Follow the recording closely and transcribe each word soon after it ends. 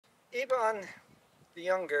Ivan the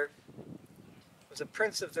Younger was a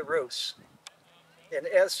prince of the Rus, and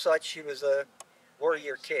as such, he was a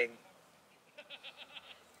warrior king,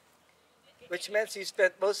 which meant he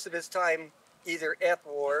spent most of his time either at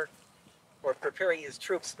war or preparing his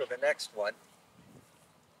troops for the next one.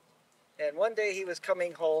 And one day he was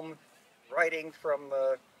coming home, riding from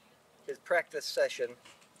his practice session,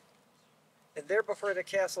 and there before the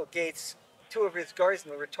castle gates, two of his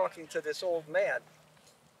guardsmen were talking to this old man.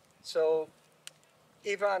 So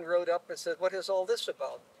Ivan rode up and said, "What is all this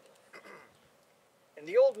about?" And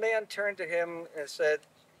the old man turned to him and said,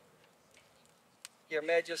 "Your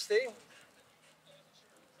Majesty,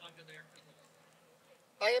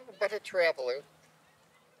 I am but a traveler,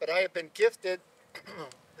 but I have been gifted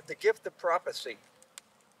with the gift of prophecy.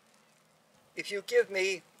 If you give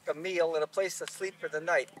me a meal and a place to sleep for the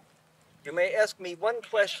night, you may ask me one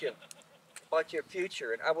question about your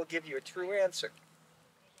future, and I will give you a true answer."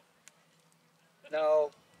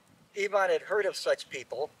 Now, Ivan had heard of such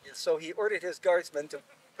people, and so he ordered his guardsmen to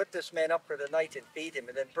put this man up for the night and feed him,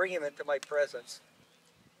 and then bring him into my presence.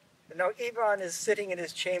 And now Ivan is sitting in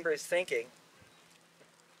his chambers thinking,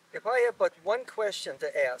 if I have but one question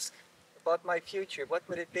to ask about my future, what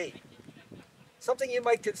would it be? Something you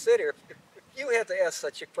might consider. If you had to ask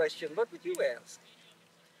such a question, what would you ask?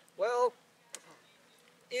 Well,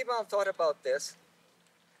 Ivan thought about this,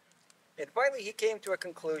 and finally he came to a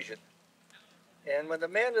conclusion. And when the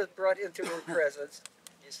man was brought into his presence,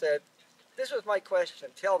 he said, "This was my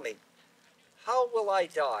question. Tell me, how will I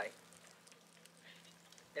die?"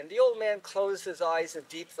 And the old man closed his eyes in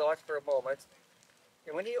deep thought for a moment.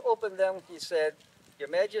 And when he opened them, he said, "Your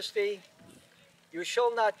Majesty, you shall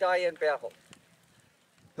not die in battle,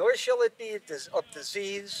 nor shall it be of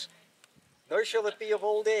disease, nor shall it be of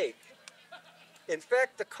old age. In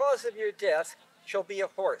fact, the cause of your death shall be a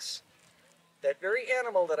horse, that very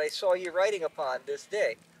animal that I saw you riding upon this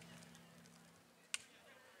day."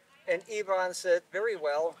 And Ivan said, "Very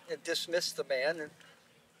well," and dismissed the man. And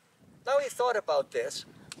now he thought about this.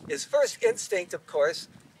 His first instinct, of course,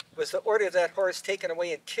 was to order that horse taken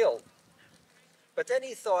away and killed. But then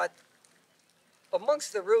he thought,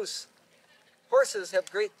 amongst the Rus, horses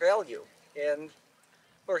have great value, and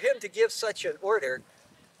for him to give such an order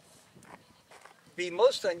be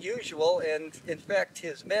most unusual, and in fact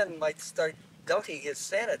his men might start doubting his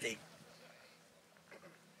sanity.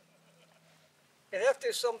 And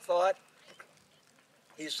after some thought,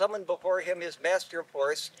 he summoned before him his master of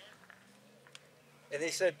horse, and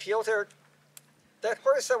he said, "Pyotr, that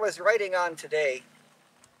horse I was riding on today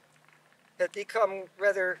had become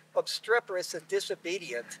rather obstreperous and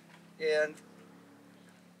disobedient, and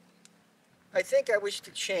I think I wish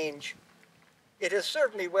to change. It has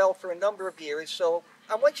served me well for a number of years, so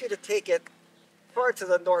I want you to take it far to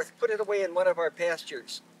the north, put it away in one of our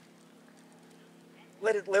pastures.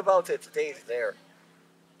 Let it live out its days there."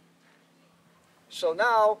 So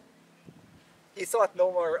now he thought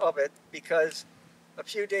no more of it, because a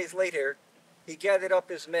few days later he gathered up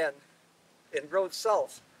his men and rode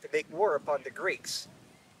south to make war upon the Greeks.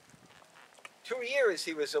 2 years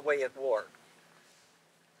he was away at war.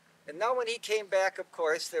 And now when he came back, of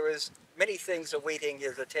course, there was many things awaiting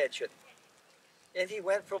his attention. And he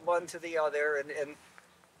went from one to the other, and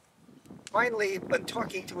finally, when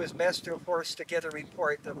talking to his master of horse to get a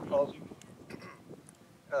report of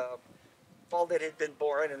uh, all that had been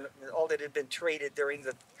born and all that had been traded during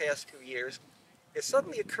the past 2 years, it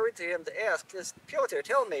suddenly occurred to him to ask, "Pyotr,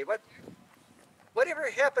 tell me, whatever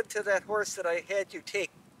happened to that horse that I had you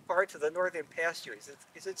take far to the northern pastures?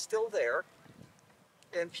 Is it still there?"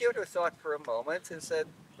 And Pyotr thought for a moment and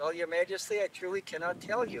said, "Well, Your Majesty, I truly cannot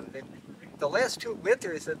tell you. The last 2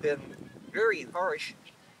 winters have been very harsh.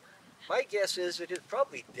 My guess is it is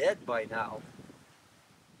probably dead by now."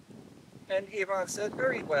 And Ivan said,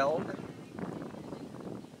 "Very well."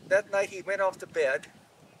 That night he went off to bed,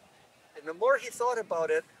 and the more he thought about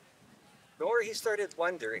it, the more he started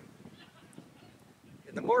wondering.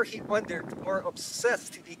 And the more he wondered, the more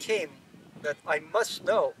obsessed he became that I must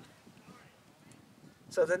know.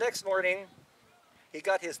 So the next morning, he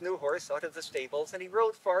got his new horse out of the stables and he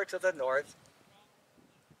rode far to the north.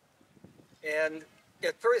 And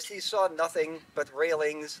at first he saw nothing but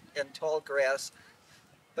railings and tall grass.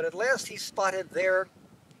 But at last he spotted there,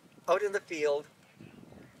 out in the field,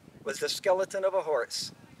 was the skeleton of a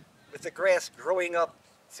horse, with the grass growing up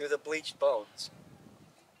through the bleached bones.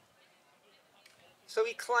 So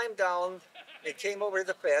he climbed down and came over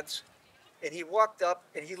the fence, and he walked up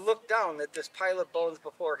and he looked down at this pile of bones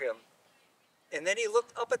before him. And then he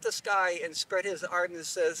looked up at the sky and spread his arms and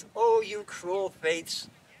says, "Oh, you cruel fates,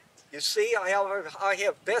 you see, I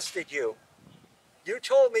have bested you. You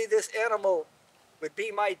told me this animal would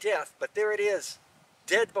be my death, but there it is,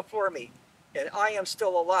 dead before me, and I am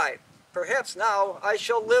still alive. Perhaps now I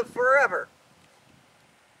shall live forever.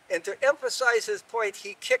 And to emphasize his point,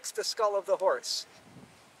 he kicks the skull of the horse.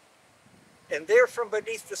 And there from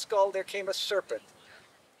beneath the skull there came a serpent,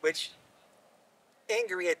 which,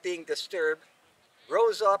 angry at being disturbed,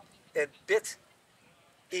 rose up and bit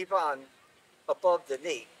Ivan above the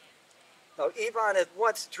knee. Now Ivan at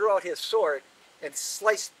once drew out his sword and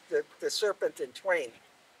sliced the serpent in twain.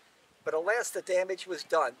 But alas, the damage was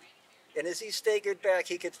done. And as he staggered back,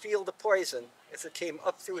 he could feel the poison as it came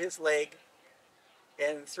up through his leg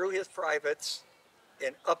and through his privates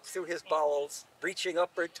and up through his bowels, reaching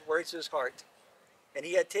upward towards his heart. And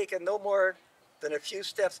he had taken no more than a few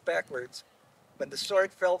steps backwards when the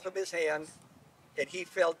sword fell from his hand and he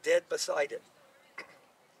fell dead beside it.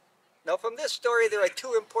 Now from this story, there are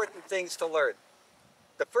two important things to learn.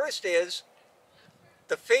 The first is,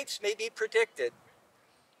 the fates may be predicted.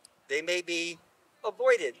 They may be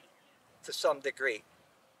avoided to some degree.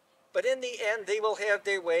 But in the end, they will have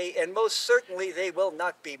their way, and most certainly they will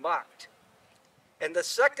not be mocked. And the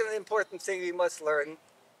second important thing we must learn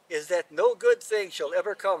is that no good thing shall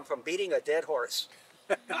ever come from beating a dead horse.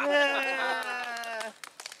 And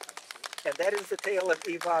that is the tale of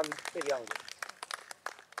Ivan the Younger.